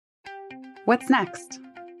What's next?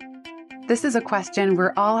 This is a question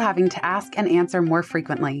we're all having to ask and answer more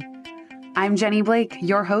frequently. I'm Jenny Blake,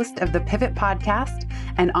 your host of the Pivot Podcast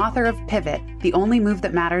and author of Pivot, The Only Move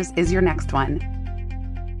That Matters Is Your Next One.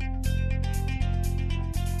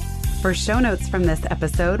 For show notes from this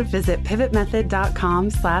episode, visit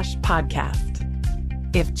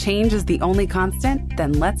pivotmethod.com/podcast. If change is the only constant,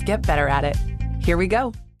 then let's get better at it. Here we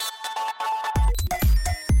go.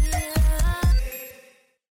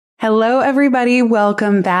 Hello, everybody.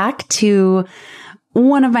 Welcome back to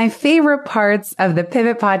one of my favorite parts of the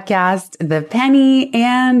Pivot Podcast, the Penny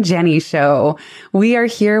and Jenny Show. We are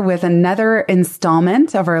here with another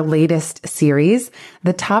installment of our latest series.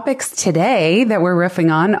 The topics today that we're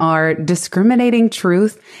riffing on are discriminating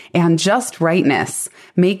truth and just rightness,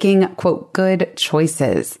 making, quote, good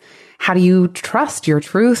choices. How do you trust your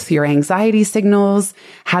truth, your anxiety signals?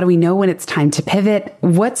 How do we know when it's time to pivot?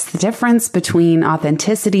 What's the difference between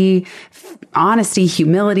authenticity, honesty,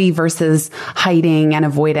 humility versus hiding and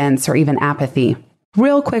avoidance or even apathy?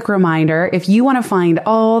 Real quick reminder, if you want to find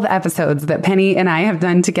all the episodes that Penny and I have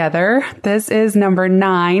done together, this is number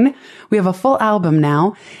 9. We have a full album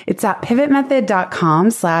now. It's at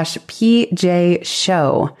pivotmethod.com/PJ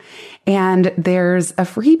show. And there's a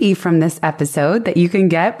freebie from this episode that you can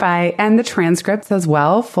get and the transcripts as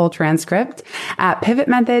well, full transcript at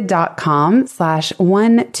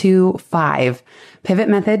pivotmethod.com/125.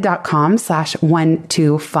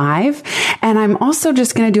 pivotmethod.com/125. And I'm also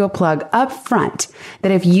just going to do a plug up front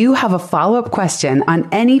that if you have a follow-up question on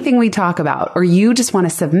anything we talk about, or you just want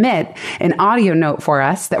to submit an audio note for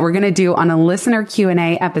us that we're going to do on a listener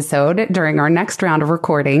Q&A episode during our next round of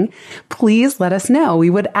recording, please let us know.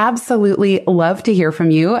 We would absolutely love to hear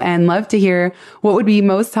from you and love to hear what would be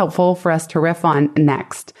most helpful for us to riff on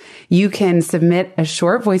next. You can submit a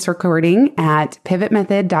short voice recording at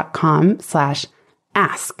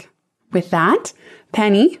pivotmethod.com/ask. With that,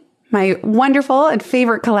 Penny, my wonderful and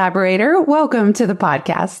favorite collaborator, welcome to the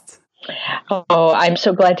podcast. Oh, I'm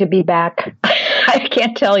so glad to be back. I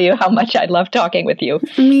can't tell you how much I love talking with you.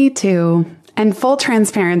 Me too. And full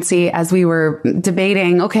transparency, as we were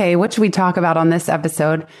debating, okay, what should we talk about on this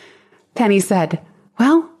episode? Penny said,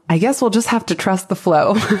 well, I guess we'll just have to trust the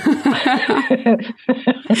flow.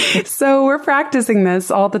 So we're practicing this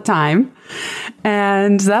all the time,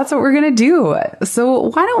 and that's what we're going to do. So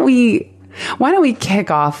why don't we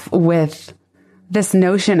kick off with this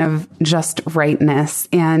notion of just rightness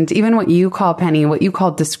and even what you call, Penny, what you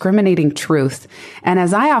call discriminating truth. And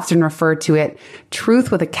as I often refer to it,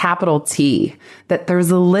 truth with a capital T, that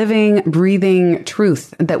there's a living, breathing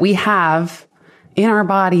truth that we have in our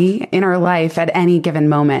body, in our life at any given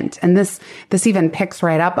moment. And this even picks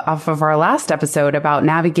right up off of our last episode about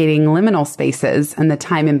navigating liminal spaces and the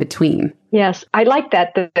time in between. Yes, I like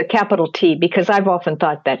that, the capital T, because I've often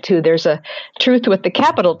thought that too. There's a truth with the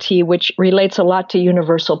capital T, which relates a lot to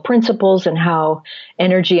universal principles and how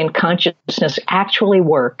energy and consciousness actually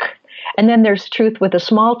work. And then there's truth with a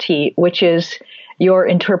small t, which is your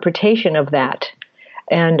interpretation of that.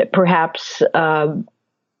 And perhaps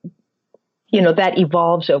that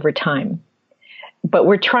evolves over time. But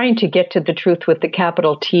we're trying to get to the truth with the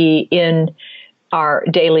capital T in our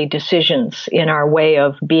daily decisions, in our way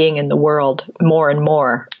of being in the world more and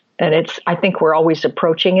more. And I think we're always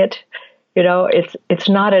approaching it. It's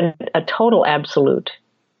not a total absolute.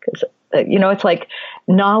 Because, it's like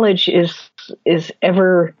knowledge is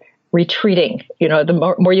ever retreating.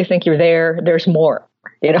 The more you think you're there, there's more.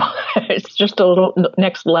 It's just a little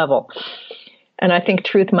next level. And I think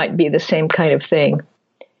truth might be the same kind of thing.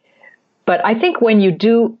 But I think when you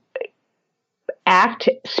do act,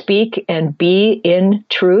 speak, and be in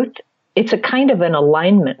truth, it's a kind of an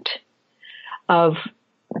alignment of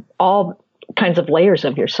all kinds of layers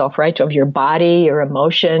of yourself, right? Of your body, your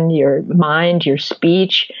emotion, your mind, your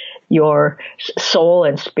speech, your soul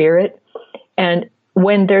and spirit. And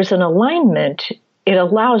when there's an alignment, it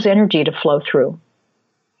allows energy to flow through.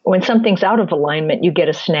 When something's out of alignment, you get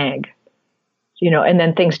a snag. And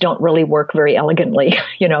then things don't really work very elegantly,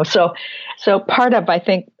 So part of, I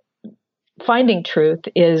think, finding truth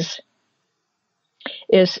is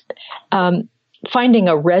finding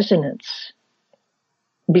a resonance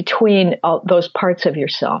between all those parts of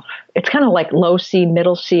yourself. It's kind of like low C,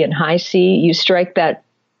 middle C, and high C. You strike that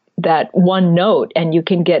one note and you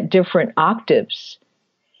can get different octaves.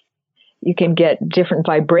 You can get different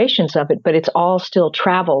vibrations of it, but it's all still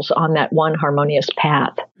travels on that one harmonious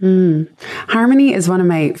path. Harmony is one of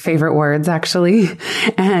my favorite words, actually.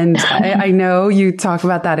 And I know you talk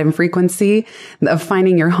about that in frequency, of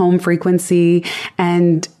finding your home frequency.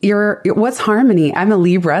 And what's harmony? I'm a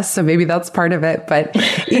Libra, so maybe that's part of it. But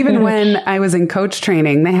even when I was in coach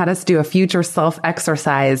training, they had us do a future self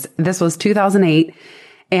exercise. This was 2008.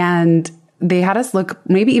 And they had us look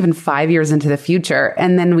maybe even 5 years into the future.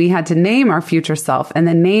 And then we had to name our future self. And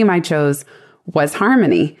the name I chose was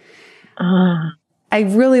Harmony. I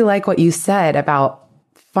really like what you said about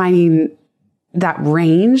finding that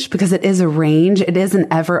range, because it is a range. It is an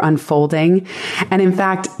ever unfolding. And in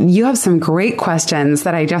fact, you have some great questions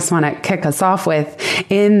that I just want to kick us off with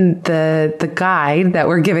in the guide that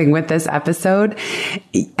we're giving with this episode.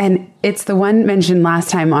 And it's the one mentioned last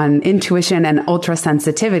time on intuition and ultra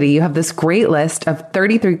sensitivity. You have this great list of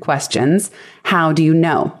 33 questions. How do you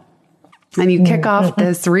know? And you kick off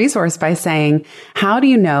this resource by saying, how do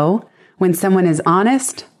you know when someone is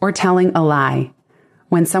honest or telling a lie?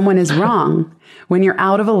 When someone is wrong, when you're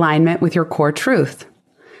out of alignment with your core truth,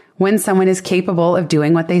 when someone is capable of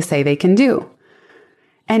doing what they say they can do.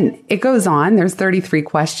 And it goes on. There's 33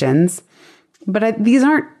 questions, but these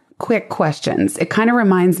aren't quick questions. It kind of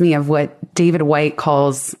reminds me of what David Whyte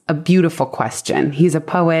calls a beautiful question. He's a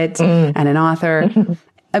poet and an author.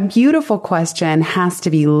 A beautiful question has to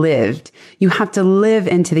be lived. You have to live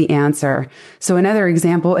into the answer. So another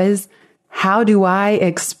example is, how do I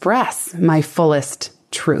express my fullest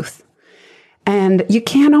truth? And you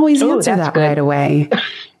can't always answer that right away.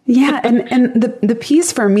 Yeah. And the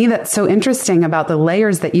piece for me that's so interesting about the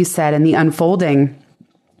layers that you said and the unfolding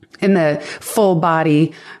in the full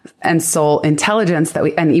body and soul intelligence that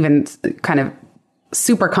and even kind of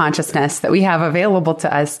super consciousness that we have available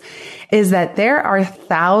to us, is that there are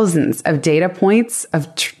thousands of data points, of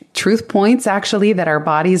truth points, actually, that our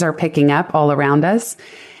bodies are picking up all around us.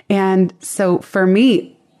 And so for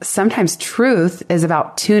me, sometimes truth is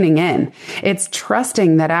about tuning in. It's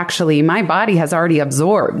trusting that actually my body has already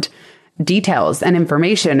absorbed details and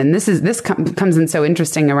information. And this comes in so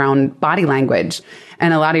interesting around body language.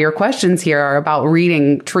 And a lot of your questions here are about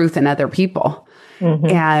reading truth in other people.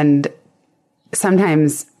 And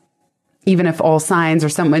sometimes, even if all signs or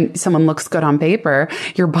someone looks good on paper,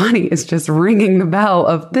 your body is just ringing the bell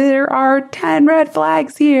of there are 10 red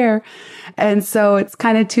flags here. And so it's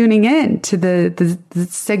kind of tuning in to the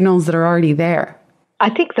signals that are already there. I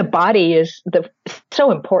think the body is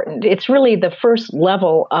so important. It's really the first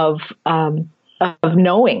level of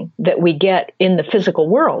knowing that we get in the physical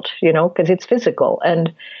world, because it's physical.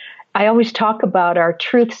 And I always talk about our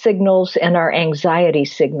truth signals and our anxiety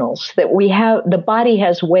signals, that the body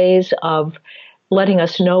has ways of letting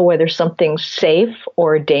us know whether something's safe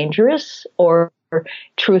or dangerous or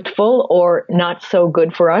truthful or not so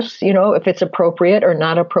good for us, if it's appropriate or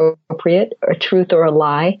not appropriate, or truth or a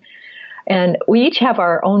lie. And we each have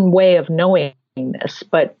our own way of knowing this,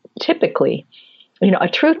 but typically, a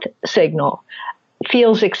truth signal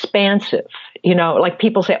feels expansive. Like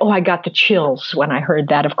people say, oh, I got the chills when I heard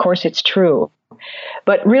that. Of course, it's true.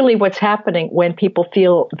 But really what's happening when people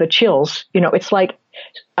feel the chills, it's like,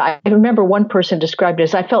 I remember one person described it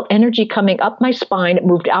as, I felt energy coming up my spine, it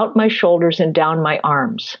moved out my shoulders and down my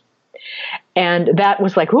arms. And that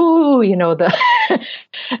was like, ooh,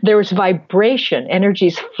 there was vibration,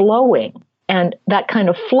 energy's flowing. And that kind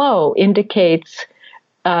of flow indicates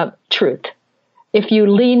truth. If you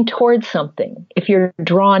lean towards something, if you're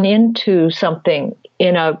drawn into something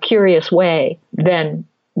in a curious way, then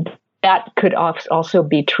that could also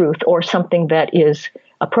be truth, or something that is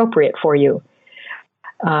appropriate for you,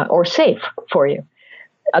 or safe for you.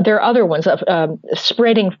 There are other ones of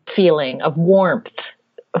spreading feeling of warmth,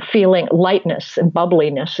 feeling lightness and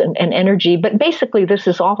bubbliness and energy. But basically, this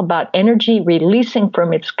is all about energy releasing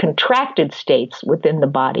from its contracted states within the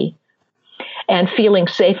body and feeling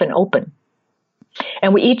safe and open.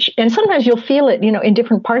 And sometimes you'll feel it, in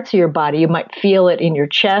different parts of your body. You might feel it in your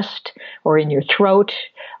chest or in your throat,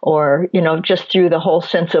 or, just through the whole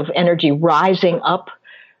sense of energy rising up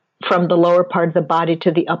from the lower part of the body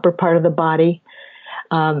to the upper part of the body.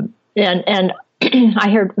 And I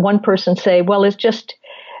heard one person say, well, it's just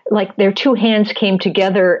like their two hands came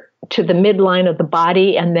together to the midline of the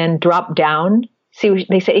body and then dropped down. See,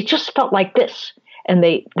 they say, it just felt like this. And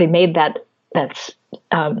they made that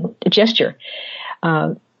gesture.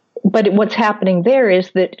 But what's happening there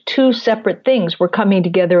is that two separate things were coming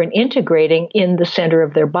together and integrating in the center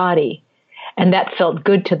of their body. And that felt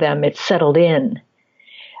good to them. It settled in.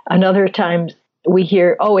 Another times we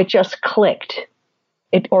hear, oh, it just clicked.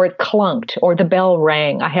 It clunked, or the bell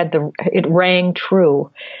rang. It rang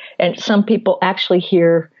true. And some people actually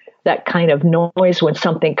hear that kind of noise when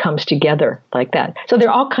something comes together like that. So there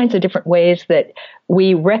are all kinds of different ways that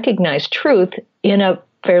we recognize truth in a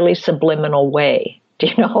fairly subliminal way,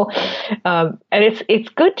 and it's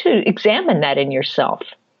good to examine that in yourself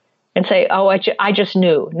and say, oh, I just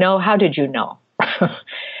knew. No, how did you know?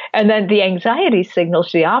 And then the anxiety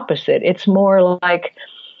signal's the opposite. It's more like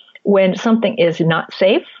when something is not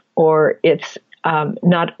safe or it's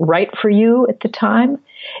not right for you at the time,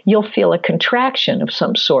 you'll feel a contraction of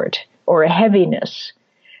some sort or a heaviness.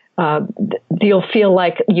 You'll feel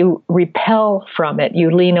like you repel from it,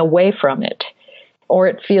 you lean away from it, or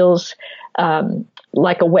it feels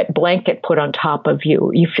like a wet blanket put on top of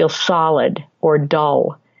you. You feel solid or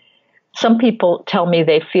dull. Some people tell me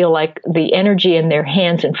they feel like the energy in their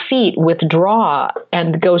hands and feet withdraw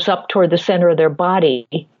and goes up toward the center of their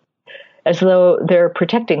body as though they're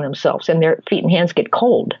protecting themselves, and their feet and hands get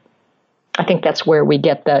cold. I think that's where we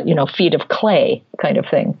get the, feet of clay kind of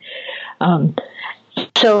thing.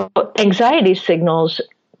 So anxiety signals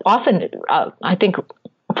often, I think,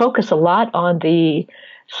 focus a lot on the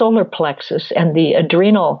solar plexus and the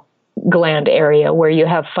adrenal gland area where you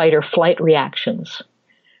have fight or flight reactions.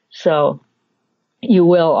 So you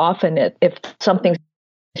will often, if something's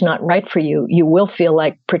not right for you, you will feel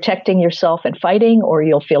like protecting yourself and fighting, or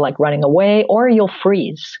you'll feel like running away, or you'll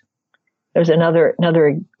freeze. There's another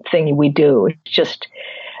thing we do. It's just,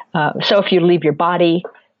 so if you leave your body,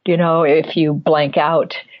 if you blank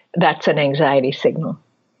out, that's an anxiety signal.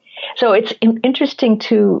 So it's interesting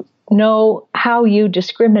to know how you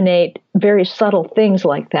discriminate very subtle things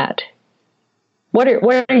like that. What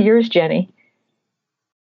are yours, Jenny?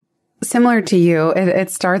 Similar to you, it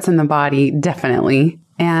starts in the body, definitely.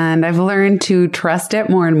 And I've learned to trust it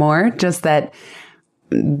more and more, just that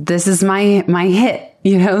this is my hit,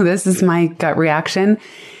 this is my gut reaction.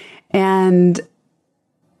 And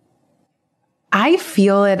I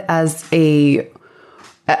feel it as a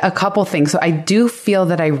couple things. So I do feel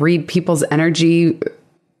that I read people's energy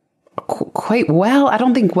quite well. I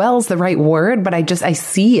don't think well is the right word, but I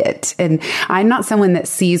see it. And I'm not someone that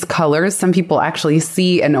sees colors. Some people actually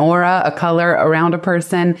see an aura, a color around a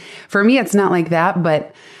person. For me, it's not like that,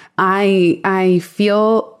 but I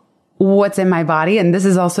feel what's in my body. And this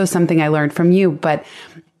is also something I learned from you. But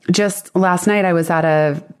just last night, I was at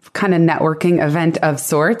a kind of networking event of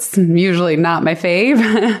sorts, usually not my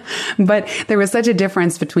fave, but there was such a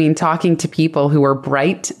difference between talking to people who were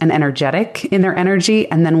bright and energetic in their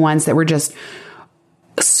energy and then ones that were just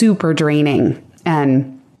super draining.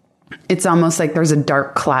 And it's almost like there's a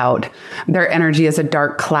dark cloud. Their energy is a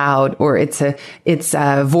dark cloud, or it's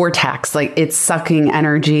a vortex, like it's sucking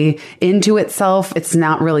energy into itself. It's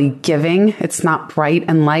not really giving. It's not bright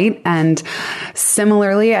and light. And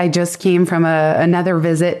similarly, I just came from another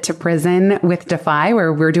visit to prison with Defy,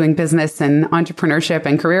 where we're doing business and entrepreneurship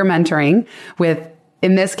and career mentoring with,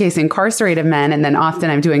 in this case, incarcerated men. And then often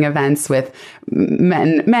I'm doing events with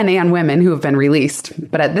men and women who have been released.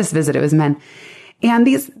 But at this visit, it was men. And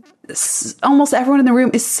almost everyone in the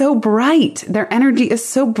room is so bright. Their energy is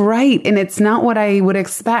so bright, and it's not what I would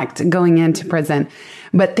expect going into prison.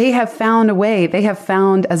 But they have found a way. They have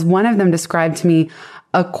found, as one of them described to me,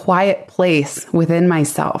 a quiet place within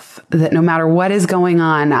myself that no matter what is going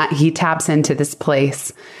on, he taps into this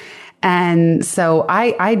place. And so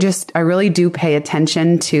I really do pay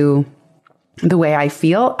attention to the way I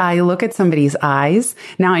feel. I look at somebody's eyes.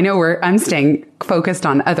 Now I know I'm staying focused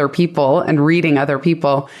on other people and reading other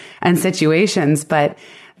people and situations, but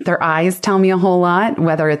their eyes tell me a whole lot,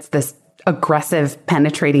 whether it's this aggressive,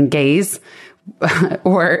 penetrating gaze,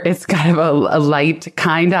 or it's kind of a light,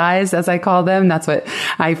 kind eyes, as I call them. That's what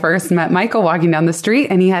I first met Michael walking down the street,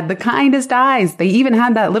 and he had the kindest eyes. They even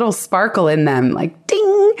had that little sparkle in them, like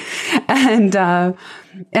ding. And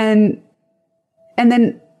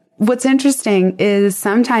then what's interesting is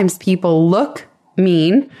sometimes people look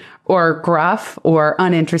mean or gruff or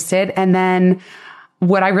uninterested. And then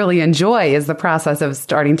what I really enjoy is the process of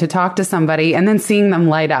starting to talk to somebody and then seeing them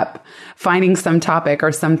light up, finding some topic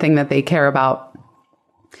or something that they care about.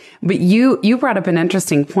 But you brought up an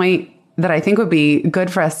interesting point that I think would be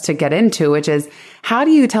good for us to get into, which is, how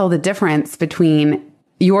do you tell the difference between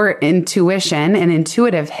your intuition and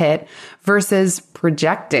intuitive hit versus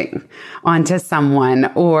projecting onto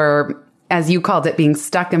someone, or as you called it, being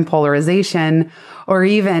stuck in polarization, or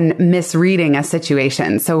even misreading a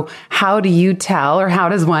situation? So how do you tell, or how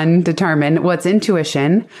does one determine what's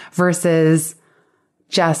intuition versus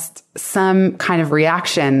just some kind of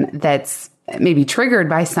reaction that's maybe triggered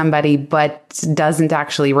by somebody, but doesn't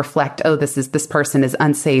actually reflect, oh, this person is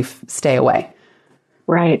unsafe, stay away?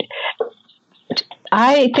 Right.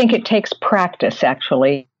 I think it takes practice,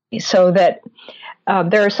 actually. So that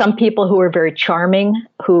there are some people who are very charming,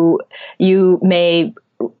 who you may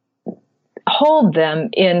hold them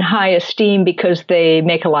in high esteem because they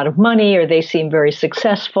make a lot of money, or they seem very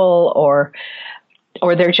successful, or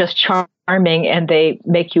they're just charming and they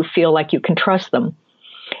make you feel like you can trust them.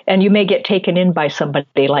 And you may get taken in by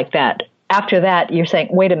somebody like that. After that, you're saying,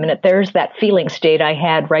 wait a minute, there's that feeling state I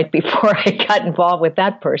had right before I got involved with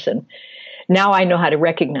that person. Now I know how to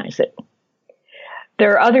recognize it.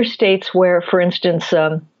 There are other states where, for instance,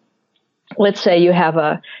 let's say you have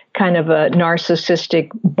a kind of a narcissistic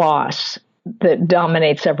boss that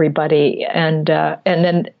dominates everybody, and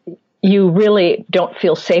then you really don't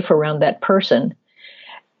feel safe around that person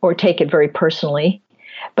or take it very personally.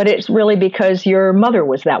 But it's really because your mother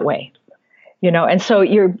was that way, and so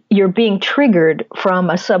you're being triggered from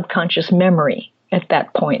a subconscious memory at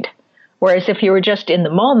that point. Whereas if you were just in the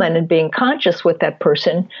moment and being conscious with that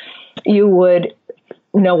person, you would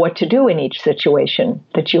know what to do in each situation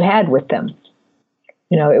that you had with them.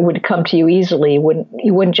 It would come to you easily. You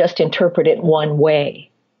wouldn't just interpret it one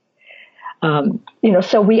way. So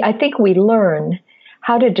I think we learn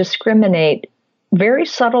how to discriminate very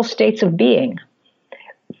subtle states of being,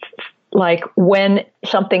 like when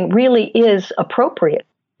something really is appropriate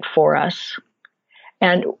for us,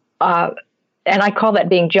 and I call that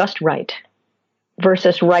being just right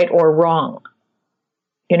versus right or wrong.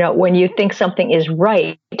 When you think something is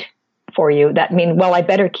right for you, that means, well, I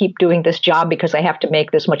better keep doing this job because I have to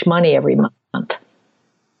make this much money every month.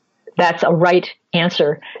 That's a right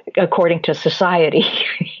answer according to society,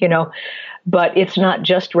 but it's not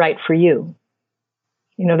just right for you.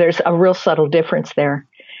 There's a real subtle difference there.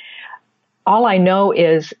 All I know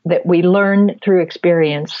is that we learn through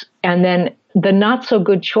experience, and then the not so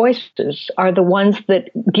good choices are the ones that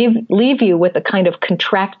leave you with a kind of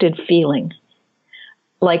contracted feeling,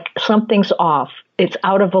 like something's off. It's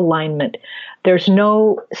out of alignment. There's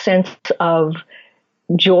no sense of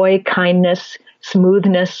joy, kindness,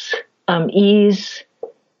 smoothness, ease,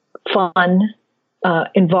 fun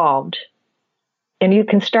involved. And you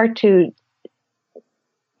can start to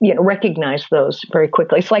recognize those very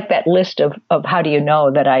quickly. It's like that list of how do you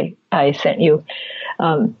know that I sent you.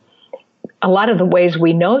 A lot of the ways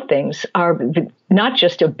we know things are not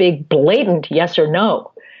just a big blatant yes or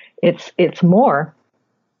no. It's more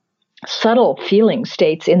subtle feeling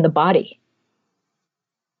states in the body.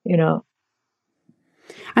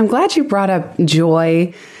 I'm glad you brought up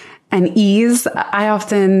joy and ease. I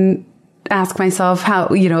often ask myself how,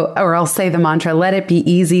 or I'll say the mantra, let it be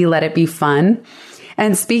easy, let it be fun.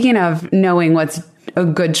 And speaking of knowing what's a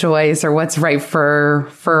good choice or what's right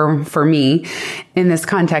for me in this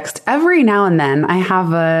context, every now and then I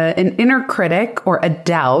have an inner critic or a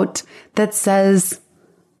doubt that says,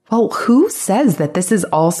 well, who says that this is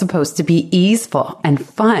all supposed to be easeful and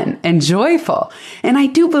fun and joyful? And I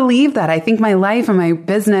do believe that. I think my life and my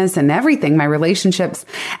business and everything, my relationships,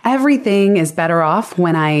 everything is better off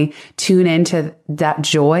when I tune into that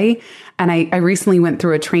joy. And I recently went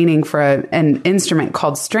through a training for an instrument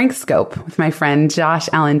called Strength Scope with my friend Josh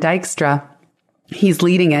Allen Dykstra. He's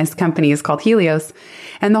leading his company is called Helios.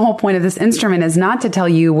 And the whole point of this instrument is not to tell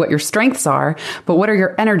you what your strengths are, but what are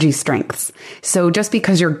your energy strengths. So just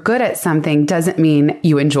because you're good at something doesn't mean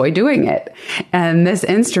you enjoy doing it. And this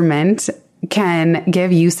instrument can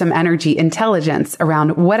give you some energy intelligence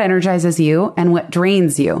around what energizes you and what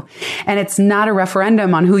drains you. And it's not a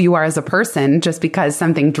referendum on who you are as a person just because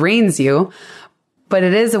something drains you. But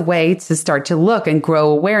it is a way to start to look and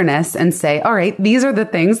grow awareness and say, all right, these are the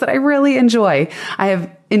things that I really enjoy. I have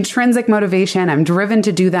intrinsic motivation. I'm driven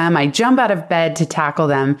to do them. I jump out of bed to tackle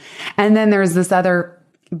them. And then there's this other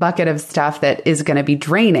bucket of stuff that is going to be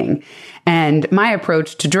draining. And my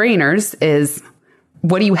approach to drainers is,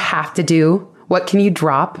 what do you have to do? What can you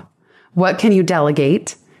drop? What can you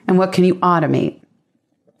delegate? And what can you automate?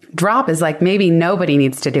 Drop is like, maybe nobody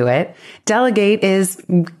needs to do it. Delegate is,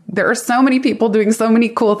 there are so many people doing so many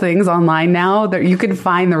cool things online now that you can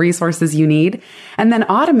find the resources you need. And then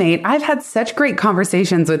automate. I've had such great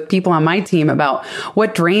conversations with people on my team about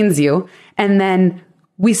what drains you. And then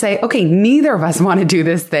we say, okay, neither of us want to do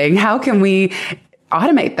this thing. How can we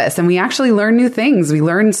automate this? And we actually learn new things. We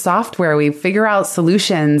learn software. We figure out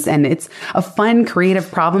solutions, and it's a fun,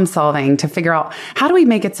 creative problem solving to figure out, how do we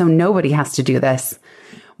make it so nobody has to do this?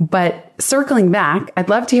 But circling back, I'd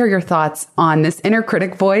love to hear your thoughts on this inner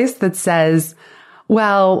critic voice that says,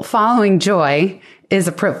 well, following joy is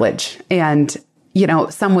a privilege. And,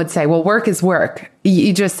 some would say, well, work is work.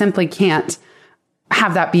 You just simply can't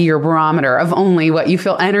have that be your barometer of only what you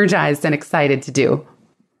feel energized and excited to do.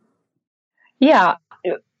 Yeah,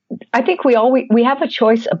 I think we have a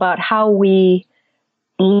choice about how we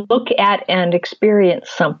look at and experience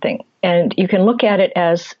something. And you can look at it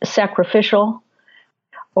as sacrificial,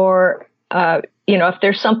 or, if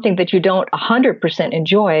there's something that you don't 100%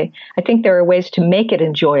 enjoy, I think there are ways to make it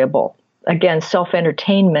enjoyable. Again,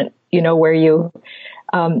 self-entertainment, where you,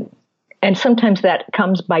 and sometimes that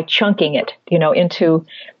comes by chunking it, into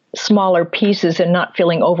smaller pieces and not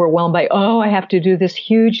feeling overwhelmed by, I have to do this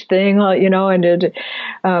huge thing,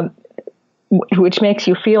 which makes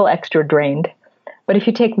you feel extra drained. But if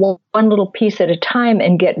you take one little piece at a time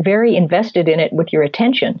and get very invested in it with your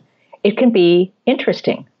attention, it can be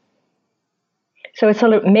interesting. So it's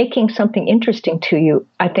sort of making something interesting to you,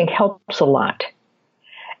 I think, helps a lot.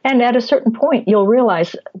 And at a certain point, you'll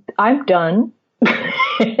realize I'm done,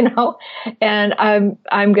 and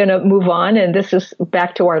I'm going to move on. And this is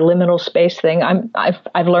back to our liminal space thing.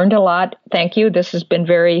 I've learned a lot. Thank you. This has been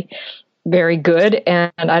very, very good,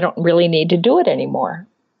 and I don't really need to do it anymore.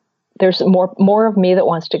 There's more of me that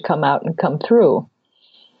wants to come out and come through.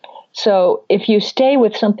 So if you stay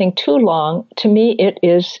with something too long, to me, it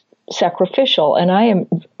is sacrificial. And I am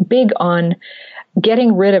big on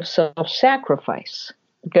getting rid of self-sacrifice,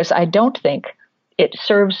 because I don't think it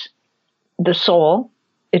serves the soul.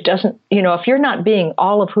 It doesn't, if you're not being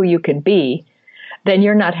all of who you can be, then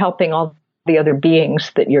you're not helping all the other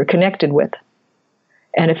beings that you're connected with.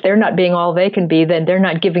 And if they're not being all they can be, then they're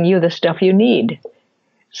not giving you the stuff you need.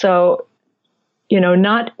 So,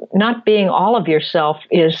 not being all of yourself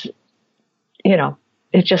is,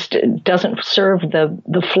 it just doesn't serve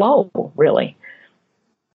the flow, really.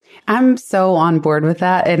 I'm so on board with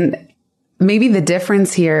that. And maybe the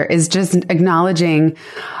difference here is just acknowledging,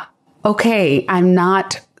 okay, I'm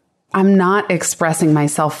not expressing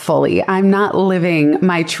myself fully. I'm not living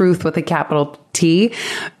my truth with a capital T.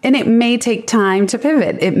 And it may take time to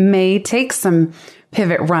pivot. It may take some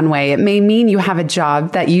pivot runway. It may mean you have a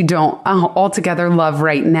job that you don't altogether love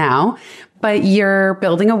right now, but you're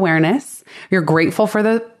building awareness. You're grateful for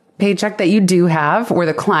the paycheck that you do have, or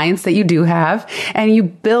the clients that you do have, and you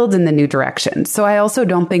build in the new direction. So I also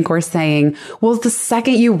don't think we're saying, well, the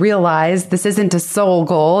second you realize this isn't a soul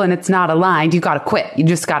goal and it's not aligned, you got to quit. You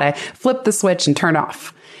just got to flip the switch and turn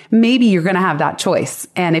off. Maybe you're going to have that choice.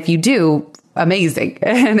 And if you do, amazing.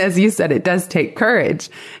 And as you said, it does take courage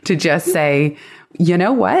to just say, you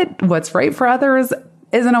know what? What's right for others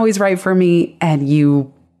isn't always right for me. And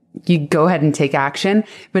you go ahead and take action,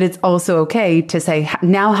 but it's also okay to say,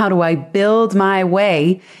 now how do I build my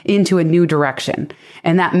way into a new direction?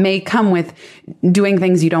 And that may come with doing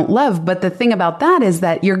things you don't love. But the thing about that is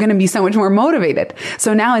that you're going to be so much more motivated.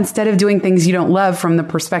 So now, instead of doing things you don't love from the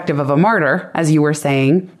perspective of a martyr, as you were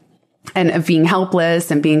saying, and of being helpless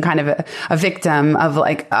and being kind of a victim of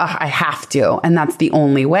like, I have to, and that's the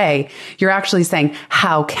only way. You're actually saying,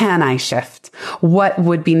 how can I shift? What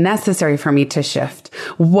would be necessary for me to shift?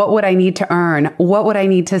 What would I need to earn? What would I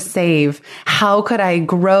need to save? How could I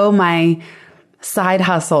grow my side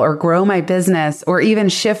hustle or grow my business or even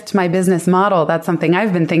shift my business model? That's something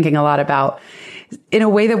I've been thinking a lot about, in a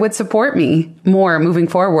way that would support me more moving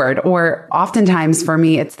forward. Or oftentimes for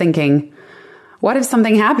me, it's thinking, what if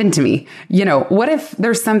something happened to me? What if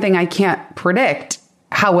there's something I can't predict?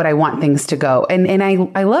 How would I want things to go? And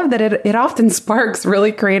I love that it often sparks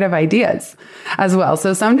really creative ideas as well.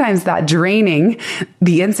 So sometimes that draining,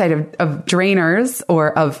 the insight of drainers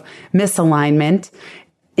or of misalignment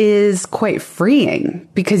is quite freeing,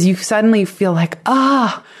 because you suddenly feel like,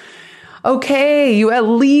 okay, you at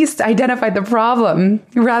least identified the problem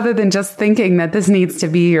rather than just thinking that this needs to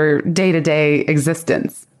be your day-to-day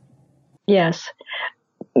existence. Yes.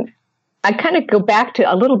 I kind of go back to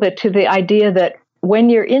a little bit to the idea that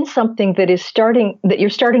when you're in something that you're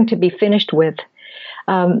starting to be finished with,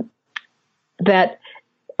 that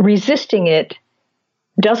resisting it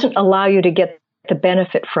doesn't allow you to get the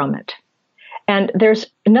benefit from it. And there's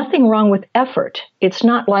nothing wrong with effort. It's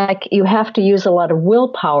not like you have to use a lot of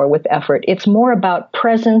willpower with effort. It's more about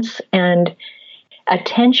presence and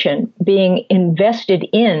attention being invested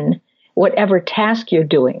in whatever task you're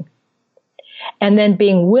doing. And then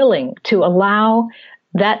being willing to allow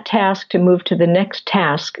that task to move to the next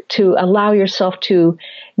task, to allow yourself to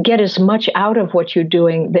get as much out of what you're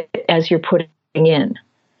doing as you're putting in.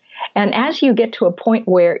 And as you get to a point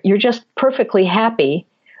where you're just perfectly happy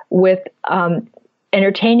with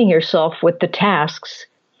entertaining yourself with the tasks,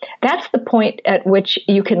 that's the point at which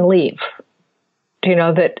you can leave.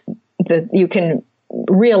 That you can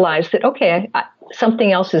realize that, okay,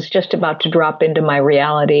 something else is just about to drop into my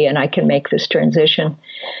reality and I can make this transition.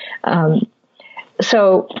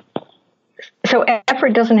 So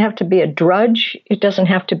effort doesn't have to be a drudge. It doesn't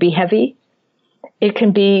have to be heavy. It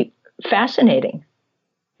can be fascinating.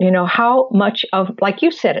 how much of, like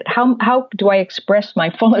you said it, how do I express my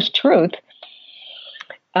fullest truth?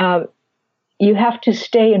 You have to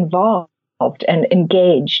stay involved and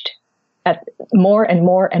engaged at more and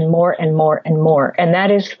more and more and more and more. And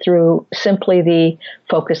that is through simply the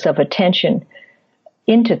focus of attention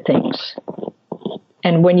into things.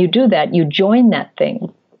 And when you do that, you join that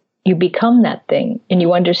thing, you become that thing, and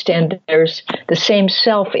you understand that there's the same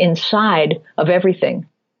self inside of everything,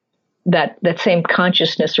 that same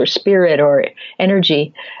consciousness or spirit or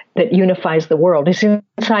energy that unifies the world is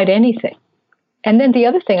inside anything. And then the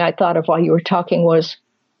other thing I thought of while you were talking was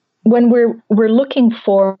when we're looking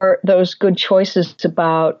for those good choices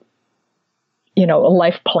about, a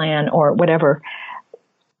life plan or whatever,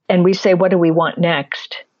 and we say, what do we want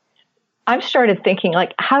next? I've started thinking,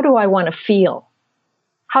 like, how do I want to feel?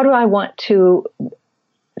 How do I want to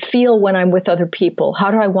feel when I'm with other people?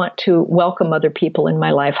 How do I want to welcome other people in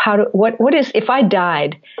my life? What is, if I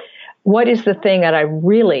died, what is the thing that I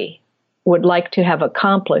really would like to have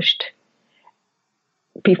accomplished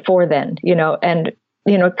before then? And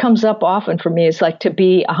it comes up often for me, is like to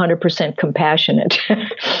be 100% compassionate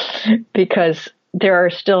because there are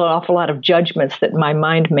still an awful lot of judgments that my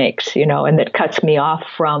mind makes, and that cuts me off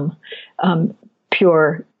from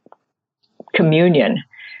pure communion.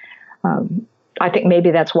 I think maybe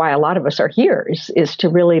that's why a lot of us are here, is to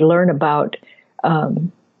really learn about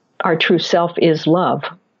our true self is love.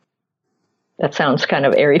 That sounds kind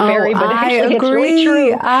of airy-fairy, but actually it's really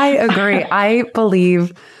true. I agree. I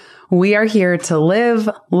believe we are here to live,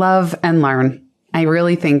 love, and learn. I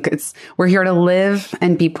really think we're here to live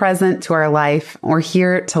and be present to our life. We're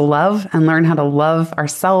here to love and learn how to love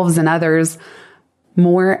ourselves and others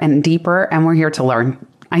more and deeper. And we're here to learn.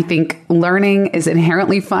 I think learning is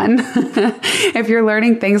inherently fun if you're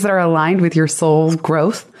learning things that are aligned with your soul's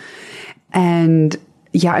growth. And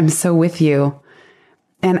yeah, I'm so with you.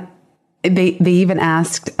 And they even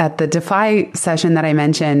asked at the Defy session that I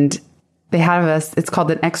mentioned, they have it's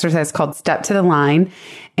called an exercise called Step to the Line.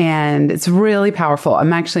 And it's really powerful.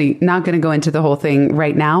 I'm actually not going to go into the whole thing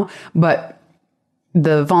right now, but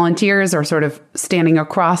the volunteers are sort of standing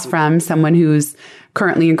across from someone who's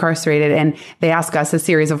currently incarcerated, and they ask us a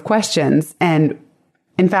series of questions. And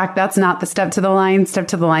in fact, that's not the Step to the Line. Step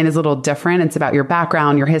to the Line is a little different. It's about your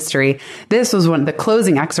background, your history. This was one of the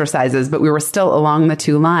closing exercises, but we were still along the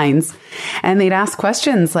two lines. And they'd ask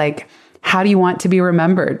questions like, how do you want to be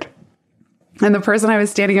remembered? And the person I was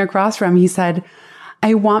standing across from, he said,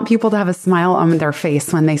 I want people to have a smile on their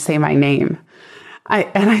face when they say my name.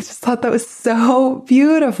 And I just thought that was so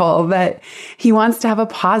beautiful, that he wants to have a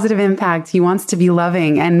positive impact. He wants to be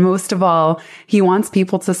loving. And most of all, he wants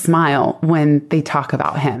people to smile when they talk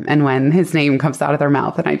about him and when his name comes out of their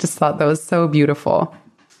mouth. And I just thought that was so beautiful.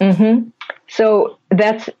 Mm-hmm. So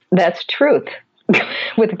that's truth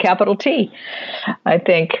with a capital T, I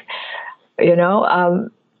think,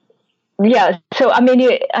 yeah. So,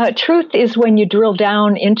 truth is when you drill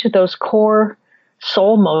down into those core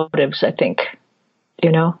soul motives, I think,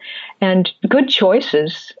 and good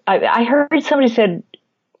choices. I heard somebody said,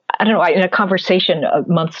 I don't know, in a conversation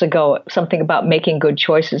months ago, something about making good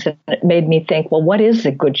choices. And it made me think, well, what is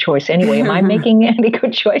a good choice anyway? Am I making any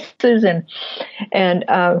good choices? And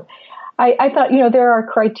I thought, there are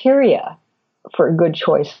criteria for good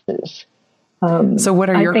choices. So what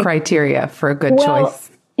are your criteria for a good choice?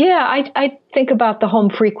 Yeah, I think about the home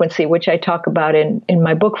frequency, which I talk about in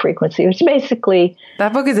my book Frequency. It's basically...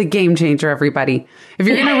 That book is a game changer, everybody. If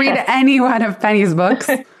you're going to read any one of Penny's books,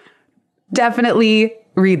 definitely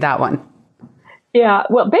read that one. Yeah,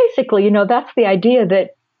 well, basically, that's the idea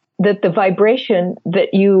that the vibration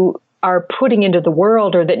that you are putting into the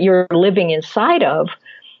world or that you're living inside of,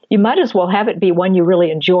 you might as well have it be one you really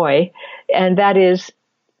enjoy. And that is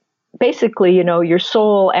basically, your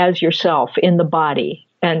soul as yourself in the body.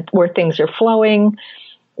 And where things are flowing,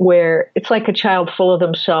 where it's like a child full of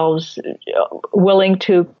themselves, willing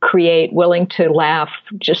to create, willing to laugh,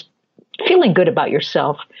 just feeling good about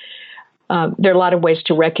yourself. There are a lot of ways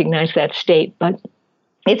to recognize that state, but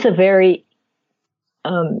it's a very,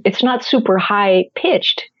 it's not super high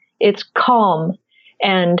pitched. It's calm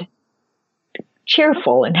and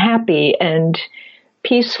cheerful and happy and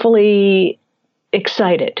peacefully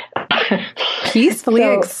excited. Peacefully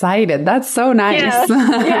excited. That's so nice.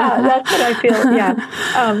 Yeah, that's what I feel.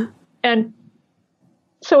 Yeah. And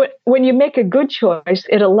so when you make a good choice,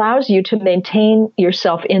 it allows you to maintain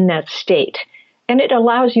yourself in that state. And it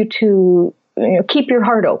allows you to keep your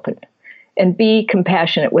heart open and be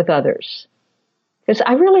compassionate with others. Because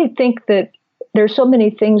I really think that there's so many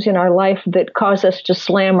things in our life that cause us to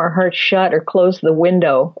slam our hearts shut or close the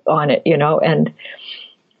window on it, and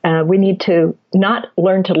We need to not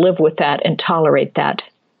learn to live with that and tolerate that.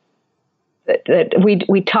 That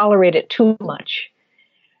we tolerate it too much.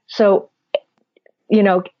 So,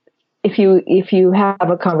 if you have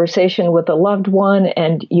a conversation with a loved one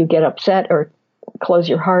and you get upset or close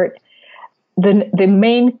your heart, the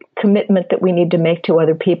main commitment that we need to make to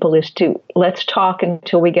other people is to let's talk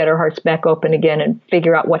until we get our hearts back open again and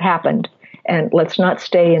figure out what happened, and let's not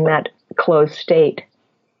stay in that closed state.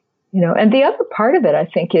 And the other part of it, I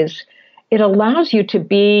think, is it allows you to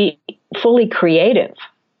be fully creative.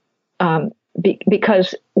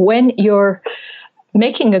 Because when you're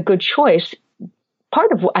making a good choice,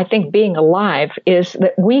 part of, I think, being alive is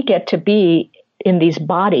that we get to be in these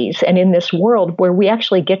bodies and in this world where we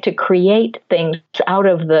actually get to create things out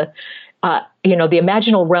of the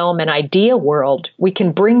imaginal realm and idea world. We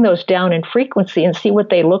can bring those down in frequency and see what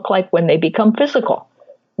they look like when they become physical.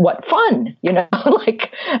 What fun,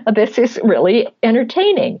 like this is really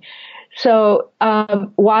entertaining. So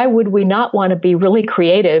why would we not want to be really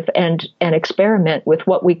creative and experiment with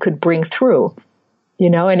what we could bring through?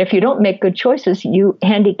 And if you don't make good choices, you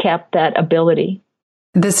handicap that ability.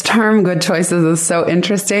 This term good choices is so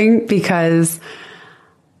interesting because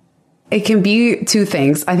it can be two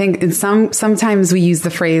things. I think sometimes we use the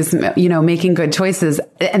phrase, making good choices,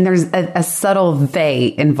 and there's a subtle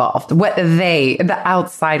they involved. What they, the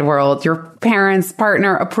outside world, your parents,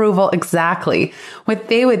 partner, approval, exactly what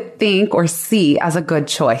they would think or see as a good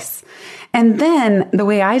choice. And then the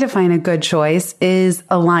way I define a good choice is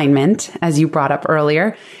alignment, as you brought up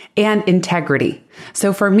earlier, and integrity.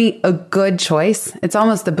 So for me, a good choice, it's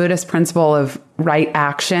almost the Buddhist principle of right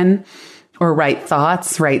action, or right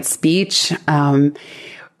thoughts, right speech,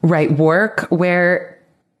 right work, where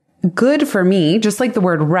good for me, just like the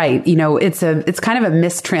word right, it's kind of a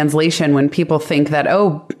mistranslation when people think that,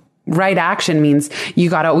 right action means you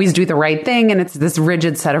got to always do the right thing. And it's this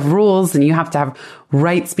rigid set of rules and you have to have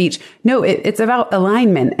right speech. No, it's about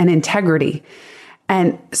alignment and integrity.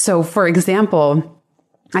 And so, for example,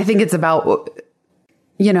 I think it's about,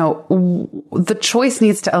 the choice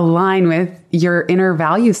needs to align with your inner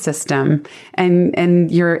value system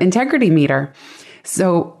and your integrity meter.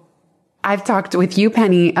 So I've talked with you,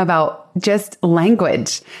 Penny, about just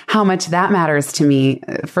language, how much that matters to me.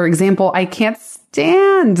 For example, I can't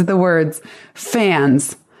stand the words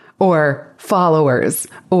fans or followers,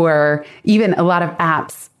 or even a lot of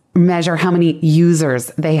apps measure how many users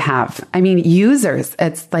they have. I mean, users,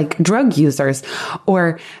 it's like drug users,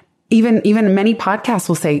 or even many podcasts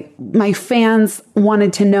will say, my fans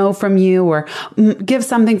wanted to know from you, or give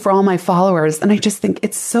something for all my followers. And I just think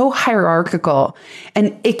it's so hierarchical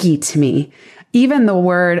and icky to me. Even the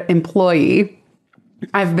word employee,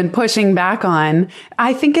 I've been pushing back on.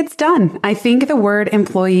 I think it's done. I think the word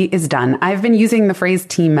employee is done. I've been using the phrase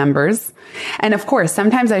team members. And of course,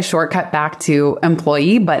 sometimes I shortcut back to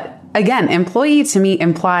employee, but again, employee to me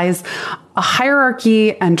implies a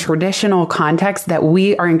hierarchy and traditional context that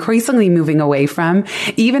we are increasingly moving away from.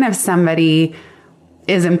 Even if somebody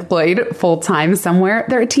is employed full-time somewhere,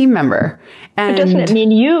 they're a team member. And it doesn't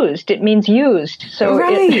mean used. It means used. So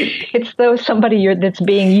right. It's though somebody that's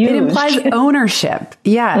being used. It implies ownership.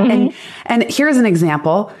 Yeah. Mm-hmm. And here's an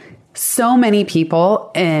example. So many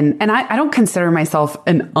people and I don't consider myself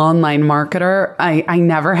an online marketer. I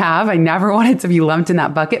never have. I never wanted to be lumped in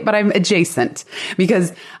that bucket, but I'm adjacent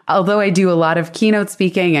because although I do a lot of keynote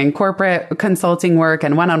speaking and corporate consulting work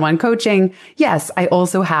and one-on-one coaching, yes, I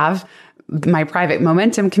also have my private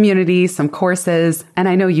momentum community, some courses, and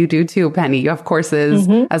I know you do too, Penny. You have courses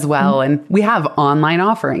as well, and we have online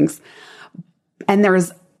offerings. And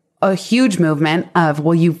there's a huge movement of,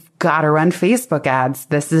 well, you've got to run Facebook ads.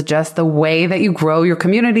 This is just the way that you grow your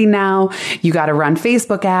community now. You got to run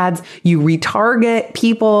Facebook ads. You retarget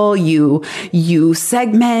people. You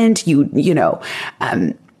segment.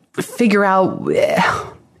 Figure out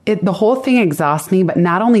it. The whole thing exhausts me. But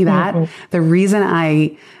not only that, the reason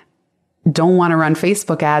I don't want to run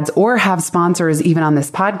Facebook ads or have sponsors even on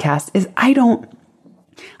this podcast is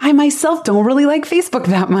I myself don't really like Facebook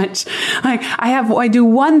that much. Like I do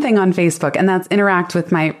one thing on Facebook, and that's interact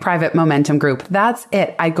with my private momentum group. That's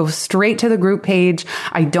it. I go straight to the group page.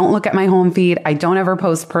 I don't look at my home feed. I don't ever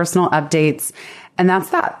post personal updates. And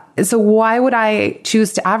that's that. So why would I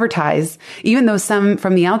choose to advertise? Even though some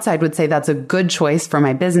from the outside would say that's a good choice for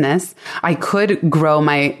my business, I could grow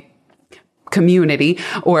my community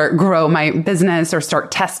or grow my business or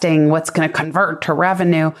start testing what's going to convert to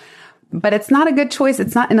revenue. But it's not a good choice.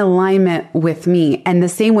 It's not in alignment with me. And the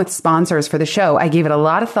same with sponsors for the show. I gave it a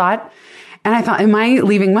lot of thought. And I thought, am I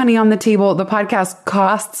leaving money on the table? The podcast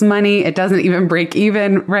costs money. It doesn't even break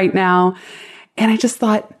even right now. And I just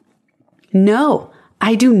thought, no,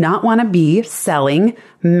 I do not want to be selling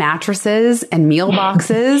mattresses and meal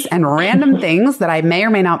boxes and random things that I may or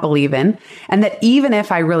may not believe in. And that even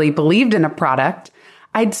if I really believed in a product,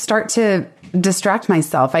 I'd start to distract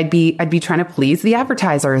myself. I'd be trying to please the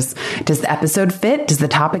advertisers. Does the episode fit? Does the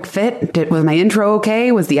topic fit? Was my intro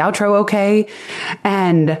okay? Was the outro okay?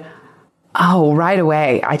 And right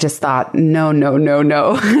away, I just thought, no.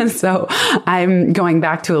 So I'm going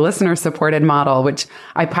back to a listener supported model, which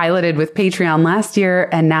I piloted with Patreon last year.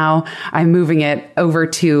 And now I'm moving it over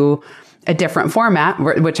to a different format,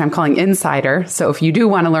 which I'm calling Insider. So if you do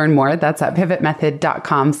want to learn more, that's at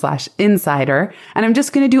pivotmethod.com/insider. And I'm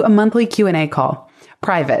just going to do a monthly Q&A call,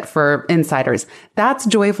 private for insiders. That's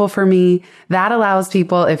joyful for me. That allows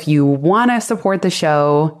people, if you want to support the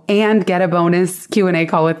show and get a bonus Q&A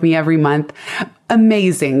call with me every month,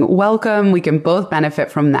 amazing. Welcome. We can both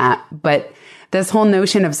benefit from that. But this whole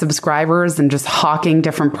notion of subscribers and just hawking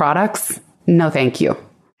different products, no, thank you.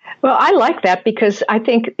 Well, I like that because I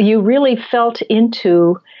think you really felt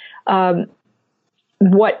into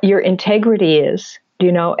what your integrity is,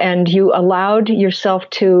 and you allowed yourself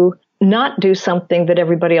to not do something that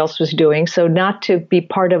everybody else was doing. So not to be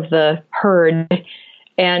part of the herd.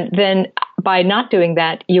 And then by not doing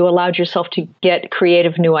that, you allowed yourself to get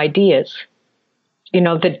creative new ideas,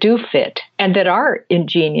 that do fit and that are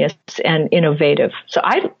ingenious and innovative. So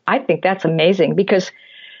I think that's amazing because,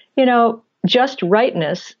 just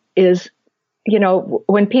rightness is,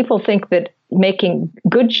 when people think that making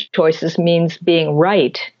good choices means being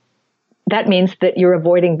right, that means that you're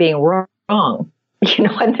avoiding being wrong. And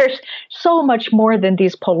there's so much more than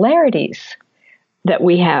these polarities that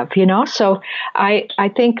we have, So I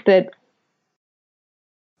think that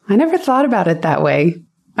I never thought about it that way.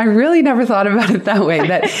 I really never thought about it that way,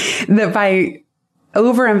 that by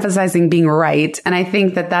overemphasizing being right. And I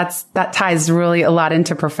think that ties really a lot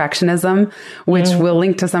into perfectionism, which we'll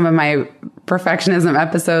link to some of my perfectionism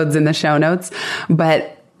episodes in the show notes.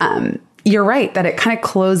 But you're right that it kind of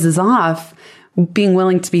closes off being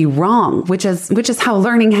willing to be wrong, which is how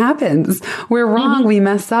learning happens. We're wrong. We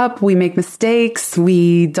mess up. We make mistakes.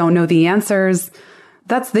 We don't know the answers.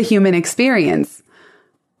 That's the human experience.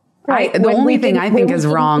 Right. The only thing I think is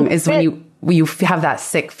wrong is when you have that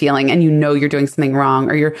sick feeling and you're doing something wrong,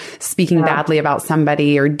 or you're speaking badly about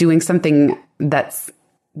somebody, or doing something that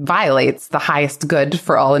violates the highest good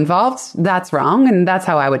for all involved. That's wrong. And that's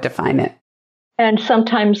how I would define it. And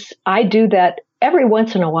sometimes I do that every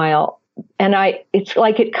once in a while. And it's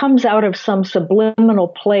like it comes out of some subliminal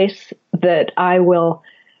place that I will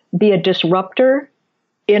be a disruptor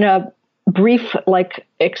in a brief,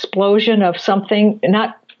 explosion of something,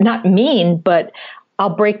 not mean, but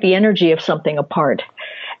I'll break the energy of something apart.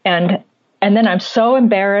 And then I'm so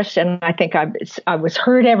embarrassed, and I think I was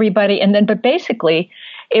hurt everybody. But basically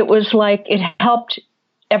it was like it helped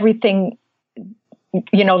everything,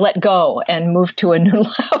 let go and move to a new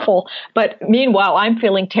level. But meanwhile, I'm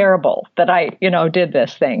feeling terrible that I, did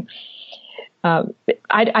this thing.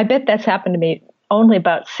 I bet that's happened to me only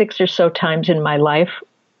about 6 or so times in my life.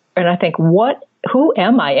 And I think, who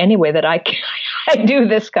am I anyway that I do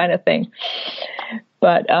this kind of thing?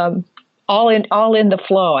 But all in the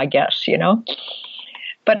flow, I guess,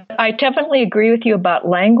 But I definitely agree with you about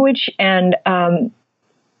language and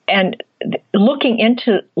looking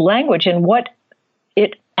into language and what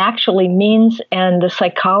it actually means and the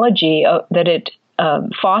psychology that it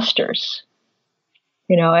fosters.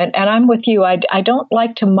 And I'm with you. I don't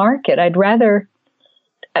like to market. I'd rather.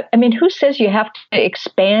 I mean, who says you have to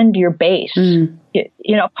expand your base?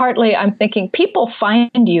 Partly I'm thinking people find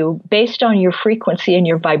you based on your frequency and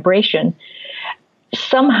your vibration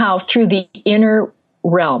somehow through the inner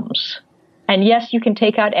realms. And yes, you can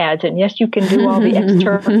take out ads, and yes, you can do all the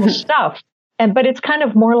external stuff. But it's kind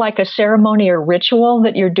of more like a ceremony or ritual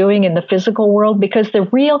that you're doing in the physical world, because the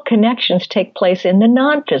real connections take place in the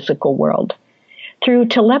non-physical world through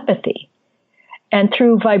telepathy and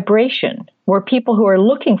through vibration, where people who are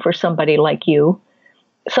looking for somebody like you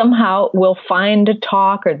somehow will find a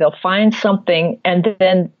talk or they'll find something, and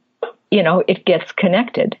then, it gets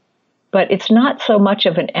connected. But it's not so much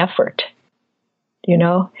of an effort,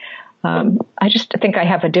 I just think I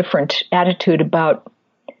have a different attitude about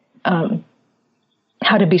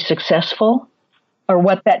how to be successful, or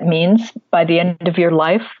what that means by the end of your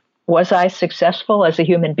life. Was I successful as a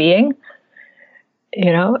human being?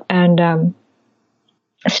 And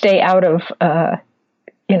stay out of, I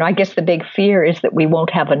guess the big fear is that we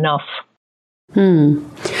won't have enough.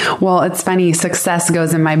 Well, it's funny. Success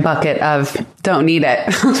goes in my bucket of don't need it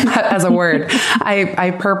as a word.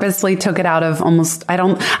 I purposely took it out of almost, I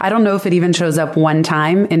don't know if it even shows up one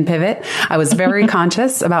time in Pivot. I was very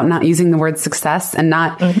conscious about not using the word success and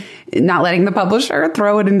not letting the publisher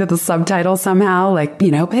throw it into the subtitle somehow, like,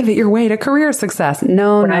 pivot your way to career success.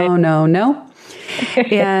 No.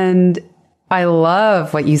 And I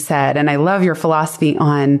love what you said. And I love your philosophy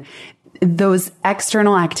on those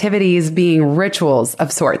external activities being rituals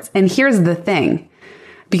of sorts. And here's the thing,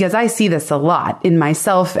 because I see this a lot in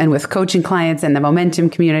myself and with coaching clients and the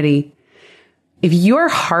momentum community. If your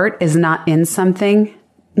heart is not in something,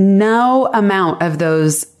 no amount of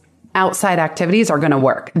those outside activities are going to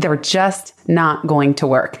work. They're just not going to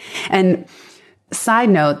work. And side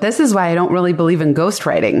note, this is why I don't really believe in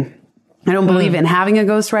ghostwriting. I don't believe in having a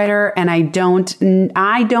ghostwriter. And I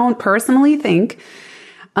don't personally think,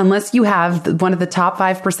 unless you have one of the top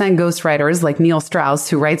 5% ghostwriters like Neil Strauss,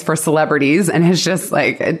 who writes for celebrities and is just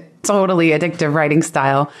like a totally addictive writing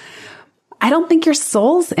style, I don't think your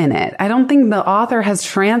soul's in it. I don't think the author has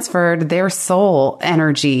transferred their soul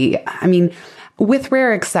energy. I mean, with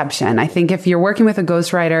rare exception, I think if you're working with a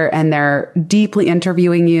ghostwriter and they're deeply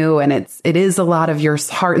interviewing you and it is a lot of your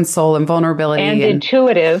heart and soul and vulnerability and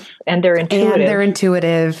intuitive, and they're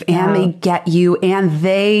intuitive and they get you and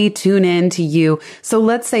they tune in to you. So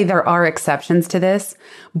let's say there are exceptions to this,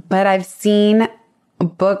 but I've seen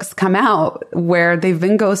books come out where they've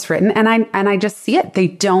been ghostwritten and I just see it. They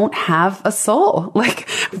don't have a soul, like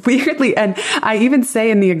weirdly. And I even say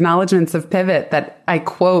in the acknowledgments of Pivot that I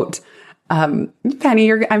quote, Penny,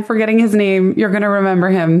 I'm forgetting his name. You're going to remember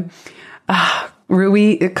him.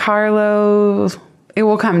 Carlo, it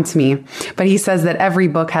will come to me. But he says that every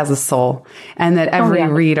book has a soul and that every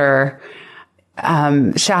reader,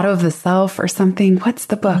 Shadow of the Self or something. What's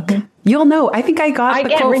the book? Mm-hmm. You'll know. I think I got the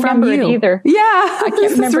quote from you. I can't remember it either. Yeah. I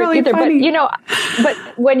can't remember really it either. Funny. But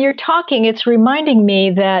when you're talking, it's reminding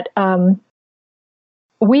me that,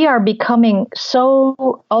 we are becoming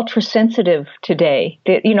so ultra sensitive today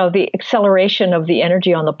that, the acceleration of the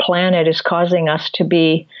energy on the planet is causing us to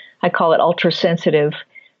be, I call it ultra sensitive,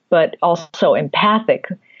 but also empathic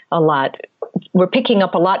a lot. We're picking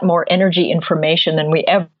up a lot more energy information than we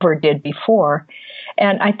ever did before.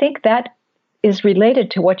 And I think that is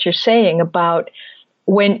related to what you're saying about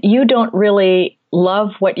when you don't really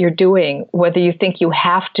love what you're doing, whether you think you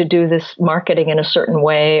have to do this marketing in a certain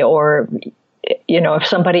way or if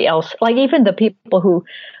somebody else, like even the people who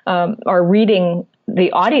are reading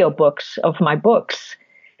the audiobooks of my books,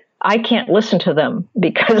 I can't listen to them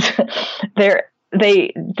because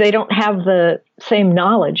they don't have the same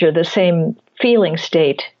knowledge or the same feeling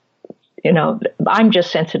state. I'm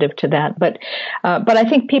just sensitive to that. But I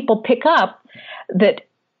think people pick up that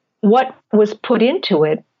what was put into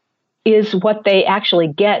it is what they actually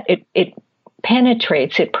get. It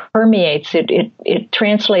penetrates, it permeates, it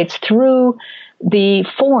translates through the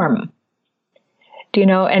form,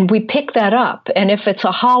 and we pick that up. And if it's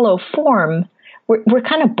a hollow form, we're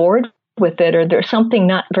kind of bored with it, or there's something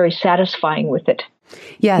not very satisfying with it.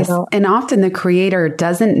 Yes. And often the creator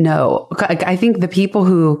doesn't know. I think the people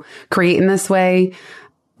who create in this way,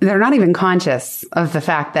 they're not even conscious of the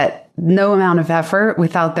fact that no amount of effort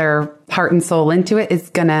without their heart and soul into it it's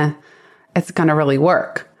gonna really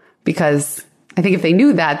work. Because I think if they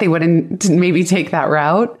knew that, they wouldn't maybe take that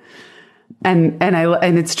route. And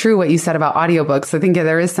it's true what you said about audiobooks. I think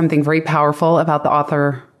there is something very powerful about the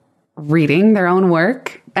author reading their own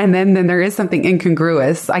work. And then there is something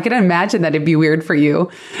incongruous. I can imagine that it'd be weird for you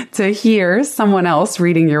to hear someone else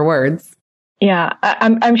reading your words. Yeah,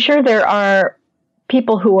 I'm sure there are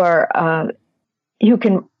people who are who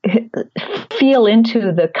can feel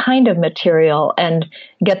into the kind of material and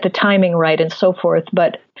get the timing right and so forth.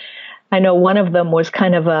 But I know one of them was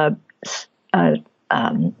kind of a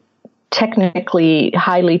technically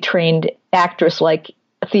highly trained actress, like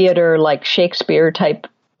theater, like Shakespeare type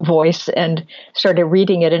voice, and started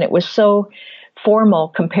reading it, and it was so formal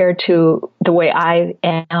compared to the way I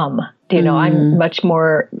am. I'm much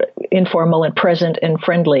more informal and present and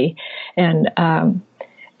friendly, and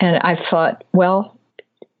I thought, well,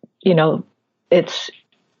 it's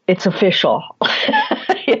official,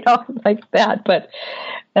 like that. But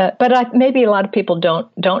maybe a lot of people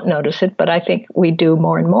don't notice it, but I think we do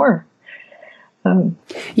more and more.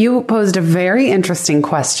 You posed a very interesting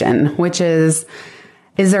question, which is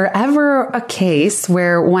there ever a case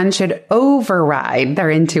where one should override their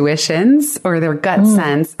intuitions or their gut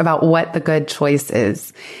sense about what the good choice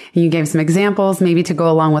is? And you gave some examples, maybe to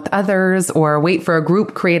go along with others or wait for a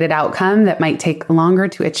group created outcome that might take longer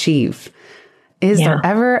to achieve. Is there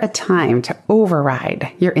ever a time to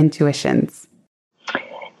override your intuitions?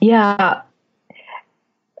 Yeah,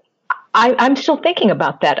 I'm still thinking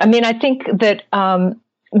about that. I mean, I think that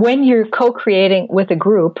when you're co-creating with a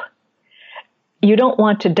group, you don't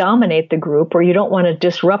want to dominate the group, or you don't want to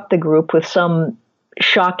disrupt the group with some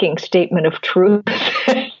shocking statement of truth,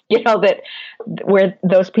 that where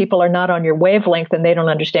those people are not on your wavelength and they don't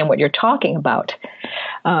understand what you're talking about.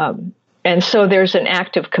 And so there's an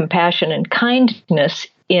act of compassion and kindness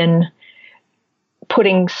in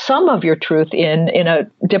putting some of your truth in a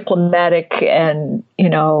diplomatic and,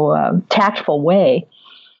 tactful way.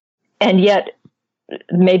 And yet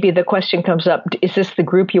maybe the question comes up, is this the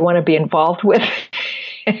group you want to be involved with?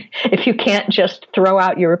 If you can't just throw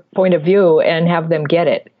out your point of view and have them get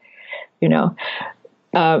it,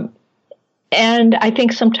 and I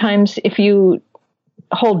think sometimes if you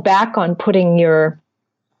hold back on putting your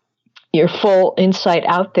full insight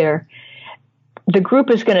out there, the group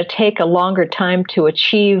is going to take a longer time to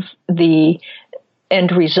achieve the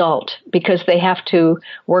end result, because they have to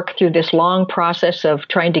work through this long process of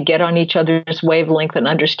trying to get on each other's wavelength and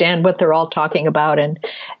understand what they're all talking about, and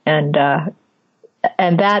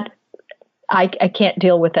that I can't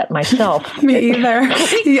deal with that myself. Me either.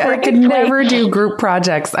 Yeah, I could never do group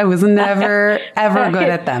projects. I was never ever good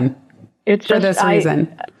at them. It's for this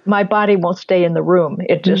reason. My body won't stay in the room.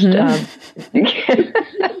 It just.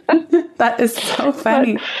 That is so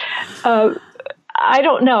funny. But, I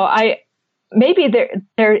don't know. Maybe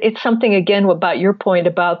there. It's something again about your point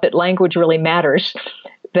about that language really matters.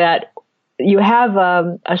 That you have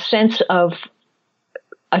a sense of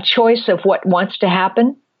a choice of what wants to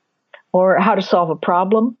happen, or how to solve a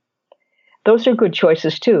problem. Those are good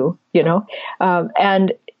choices too,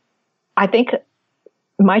 and I think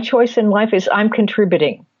my choice in life is I'm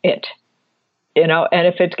contributing it, and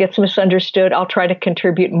if it gets misunderstood, I'll try to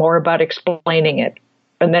contribute more about explaining it.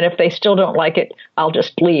 And then if they still don't like it, I'll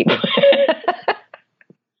just leave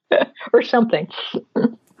or something.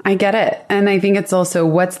 I get it. And I think it's also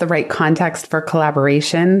what's the right context for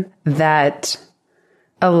collaboration that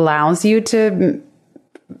allows you to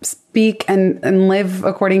speak and live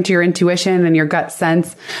according to your intuition and your gut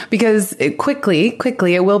sense, because quickly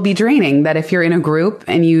it will be draining that if you're in a group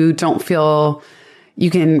and you don't feel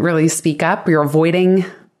you can really speak up, you're avoiding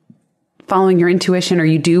following your intuition, or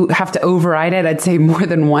you do have to override it, I'd say more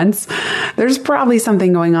than once, there's probably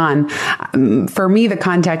something going on. For me, the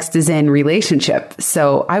context is in relationship.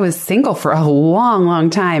 So I was single for a long, long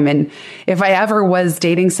time. And if I ever was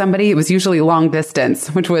dating somebody, it was usually long distance,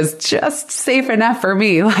 which was just safe enough for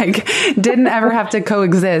me. Like, didn't ever have to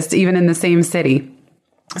coexist, even in the same city.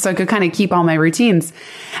 So I could kind of keep all my routines.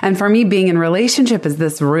 And for me, being in relationship is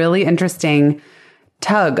this really interesting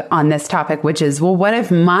tug on this topic, which is, well, what if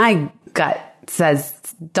my gut says,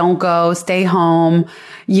 don't go, stay home,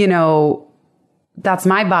 that's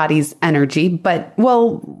my body's energy. But,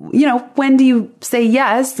 well, when do you say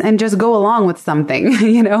yes and just go along with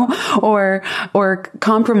something, or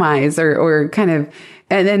compromise or kind of,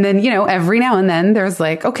 and then, every now and then there's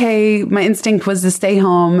like, okay, my instinct was to stay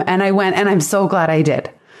home and I went, and I'm so glad I did.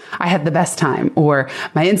 I had the best time. Or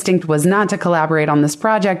my instinct was not to collaborate on this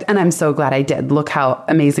project, and I'm so glad I did. Look how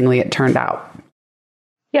amazingly it turned out.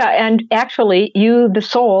 Yeah, and actually, you, the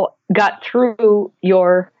soul, got through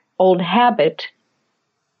your old habit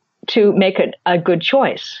to make a good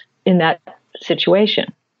choice in that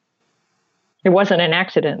situation. It wasn't an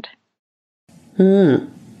accident.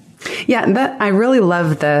 Yeah, I really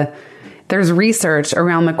love there's research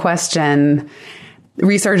around the question,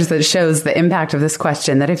 research that shows the impact of this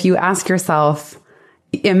question, that if you ask yourself,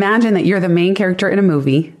 imagine that you're the main character in a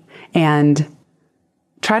movie and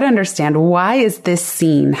try to understand, why is this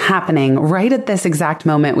scene happening right at this exact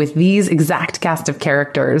moment with these exact cast of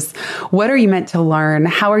characters? What are you meant to learn?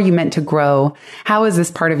 How are you meant to grow? How is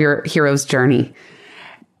this part of your hero's journey?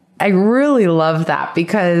 I really love that,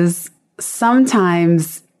 because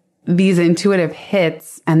sometimes these intuitive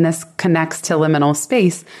hits, and this connects to liminal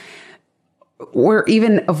space, or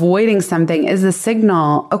even avoiding something is a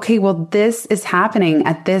signal. Okay, well, this is happening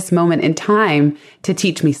at this moment in time to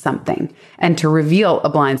teach me something and to reveal a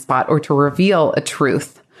blind spot, or to reveal a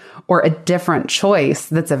truth or a different choice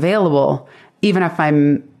that's available, even if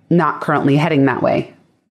I'm not currently heading that way.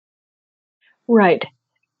 Right.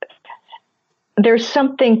 There's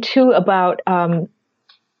something too about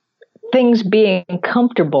things being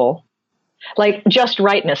comfortable, like just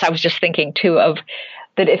rightness. I was just thinking too of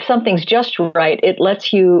that if something's just right, it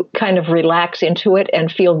lets you kind of relax into it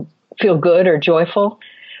and feel good or joyful.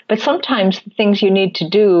 But sometimes the things you need to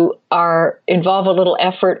do involve a little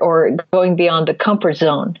effort or going beyond the comfort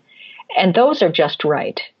zone. And those are just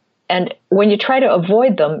right. And when you try to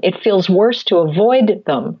avoid them, it feels worse to avoid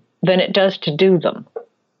them than it does to do them.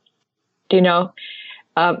 you know?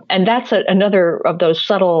 And that's another of those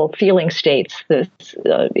subtle feeling states, the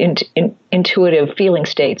intuitive feeling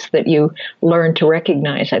states that you learn to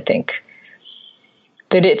recognize, I think.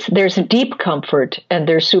 That there's a deep comfort and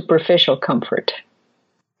there's superficial comfort.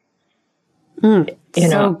 You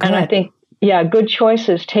know, and I think, good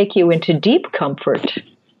choices take you into deep comfort.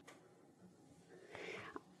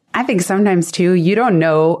 I think sometimes too, you don't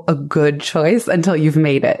know a good choice until you've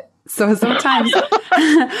made it. So sometimes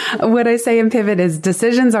what I say in Pivot is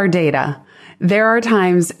decisions are data. There are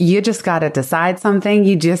times you just got to decide something.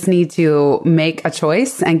 You just need to make a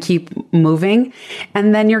choice and keep moving.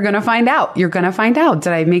 And then you're going to find out. You're going to find out.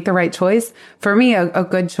 Did I make the right choice? For me, a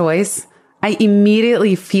good choice, I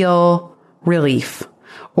immediately feel relief.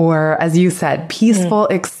 Or as you said, peaceful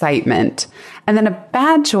excitement. And then a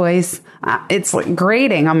bad choice, it's like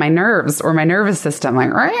grating on my nerves or my nervous system.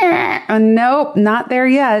 Like, nope, not there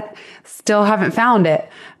yet. Still haven't found it.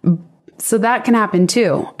 So that can happen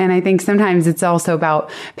too. And I think sometimes it's also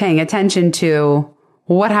about paying attention to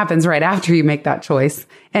what happens right after you make that choice,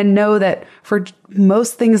 and know that for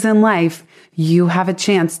most things in life, you have a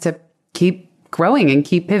chance to keep growing and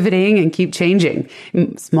keep pivoting and keep changing.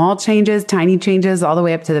 Small changes, tiny changes, all the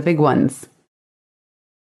way up to the big ones.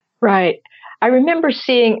 Right. I remember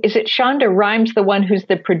seeing, is it Shonda Rhimes, the one who's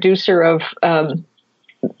the producer of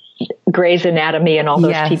Grey's Anatomy and all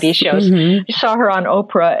those TV shows? I saw her on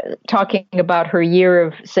Oprah talking about her year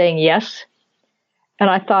of saying yes. And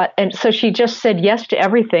I thought, and so she just said yes to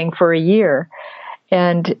everything for a year.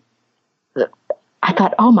 And I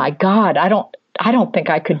thought, oh my God, I don't think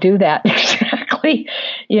I could do that. Exactly.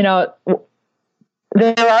 You know,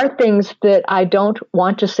 there are things that I don't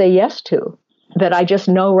want to say yes to, that I just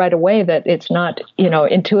know right away that it's not, you know,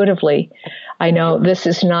 intuitively, I know this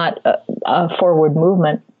is not a forward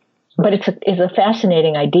movement, but it's a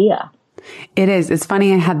fascinating idea. It is. It's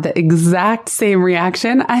funny. I had the exact same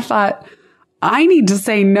reaction. I thought, I need to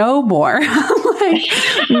say no more. Like,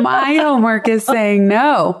 my homework is saying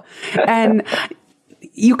no. And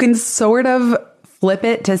you can sort of flip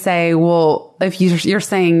it to say, well, if you're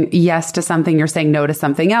saying yes to something, you're saying no to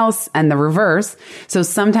something else, and the reverse. So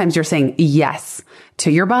sometimes you're saying yes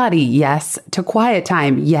to your body, yes to quiet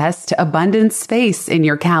time, yes to abundant space in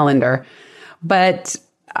your calendar. But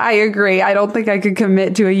I agree. I don't think I could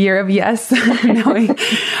commit to a year of yes.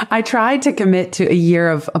 I tried to commit to a year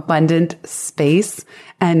of abundant space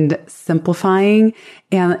and simplifying.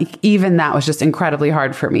 And even that was just incredibly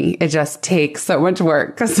hard for me. It just takes so much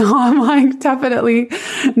work. So I'm like, definitely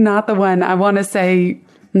not the one. I want to say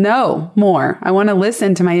no more. I want to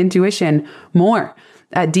listen to my intuition more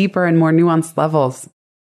at deeper and more nuanced levels.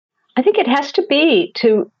 I think it has to be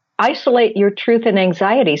to isolate your truth and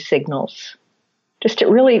anxiety signals. Just to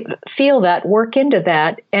really feel that, work into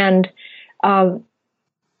that, and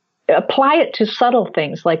apply it to subtle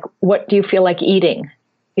things like, what do you feel like eating?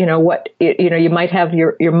 You know, you might have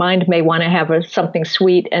your mind may want to have something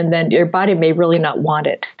sweet, and then your body may really not want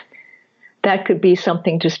it. That could be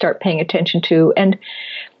something to start paying attention to. And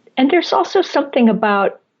there's also something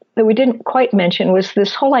about that we didn't quite mention, was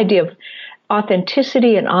this whole idea of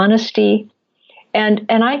authenticity and honesty. And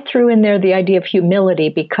I threw in there the idea of humility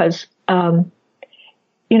because,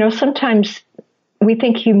 you know, sometimes we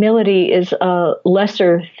think humility is a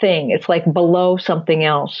lesser thing. It's like below something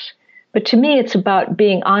else. But to me, it's about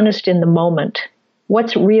being honest in the moment.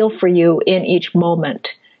 What's real for you in each moment?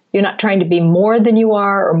 You're not trying to be more than you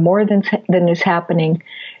are or more than is happening.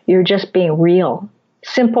 You're just being real,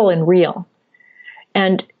 simple and real.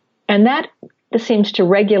 And that seems to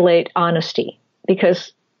regulate honesty,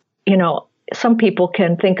 because, you know, some people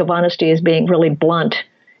can think of honesty as being really blunt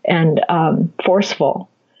and forceful.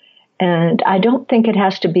 And I don't think it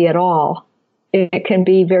has to be at all. It can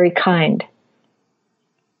be very kind,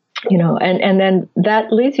 you know, and then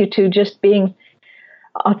that leads you to just being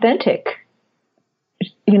authentic,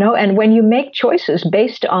 you know, and when you make choices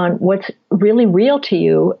based on what's really real to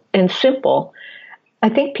you and simple, I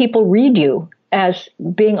think people read you as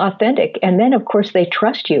being authentic. And then, of course, they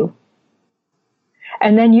trust you.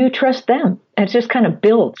 And then you trust them. And it just kind of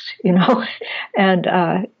builds, you know,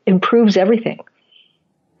 and improves everything.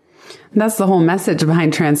 That's the whole message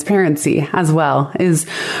behind transparency as well, is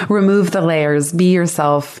remove the layers, be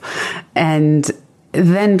yourself, and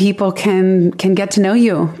then people can get to know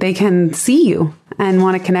you. They can see you and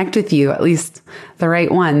want to connect with you, at least the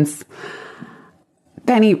right ones.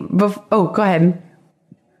 Penny, go ahead.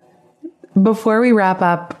 Before we wrap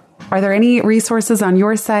up, are there any resources on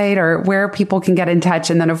your site or where people can get in touch?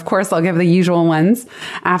 And then, of course, I'll give the usual ones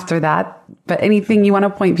after that. But anything you want to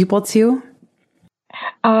point people to?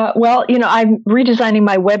 Well, I'm redesigning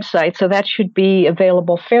my website, so that should be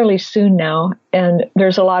available fairly soon now. And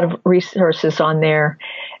there's a lot of resources on there.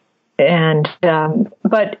 And,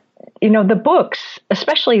 but, the books,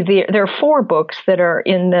 especially there are 4 books that are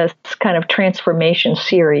in this kind of transformation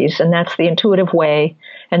series, and that's The Intuitive Way,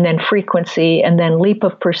 and then Frequency, and then Leap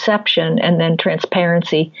of Perception, and then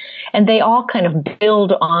Transparency. And they all kind of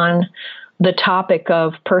build on the topic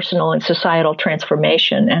of personal and societal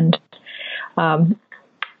transformation. And,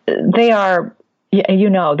 they are,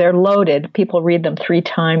 they're loaded. People read them 3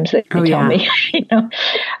 times, they tell me,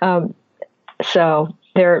 so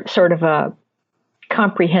they're sort of a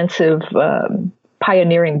comprehensive,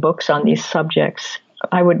 pioneering books on these subjects.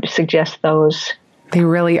 I would suggest those. They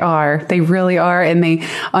really are. They really are. And they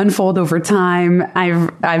unfold over time.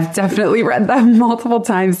 I've definitely read them multiple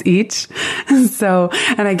times each. So,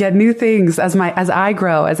 and I get new things as I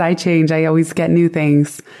grow, as I change, I always get new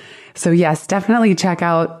things. So yes, definitely check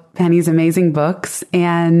out Penny's amazing books.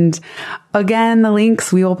 And again, the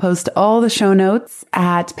links, we will post all the show notes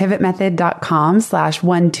at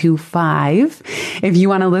pivotmethod.com/125. If you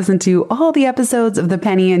want to listen to all the episodes of the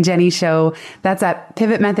Penny and Jenny show, that's at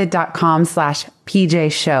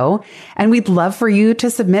pivotmethod.com/PJ show. And we'd love for you to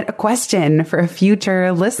submit a question for a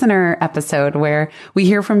future listener episode where we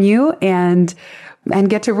hear from you and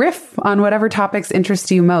get to riff on whatever topics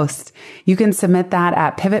interest you most. You can submit that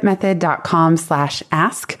at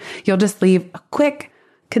pivotmethod.com/ask. You'll just leave a quick,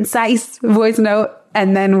 concise voice note,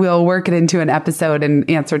 and then we'll work it into an episode and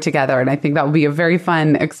answer together. And I think that will be a very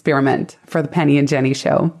fun experiment for the Penny and Jenny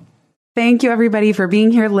show. Thank you, everybody, for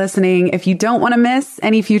being here listening. If you don't want to miss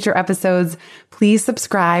any future episodes, please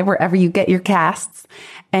subscribe wherever you get your casts.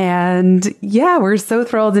 And yeah, we're so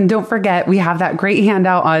thrilled. And don't forget, we have that great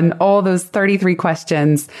handout on all those 33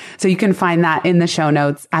 questions. So you can find that in the show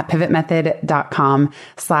notes at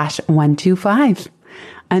pivotmethod.com/125.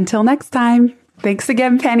 Until next time, thanks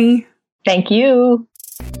again, Penny. Thank you.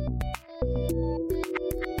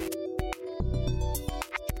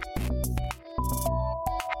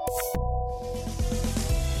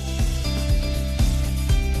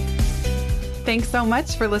 Thanks so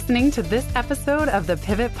much for listening to this episode of the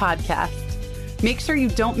Pivot Podcast. Make sure you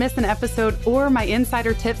don't miss an episode or my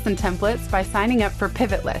insider tips and templates by signing up for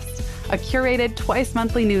Pivot List, a curated twice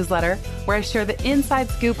monthly newsletter where I share the inside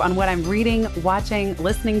scoop on what I'm reading, watching,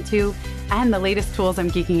 listening to, and the latest tools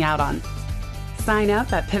I'm geeking out on. Sign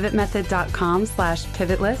up at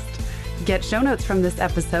pivotmethod.com/pivotlist. Get show notes from this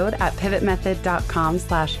episode at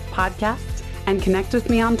pivotmethod.com/podcast and connect with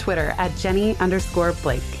me on Twitter at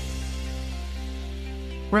Jenny_Blake.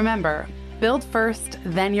 Remember, build first,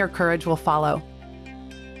 then your courage will follow.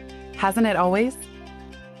 Hasn't it always?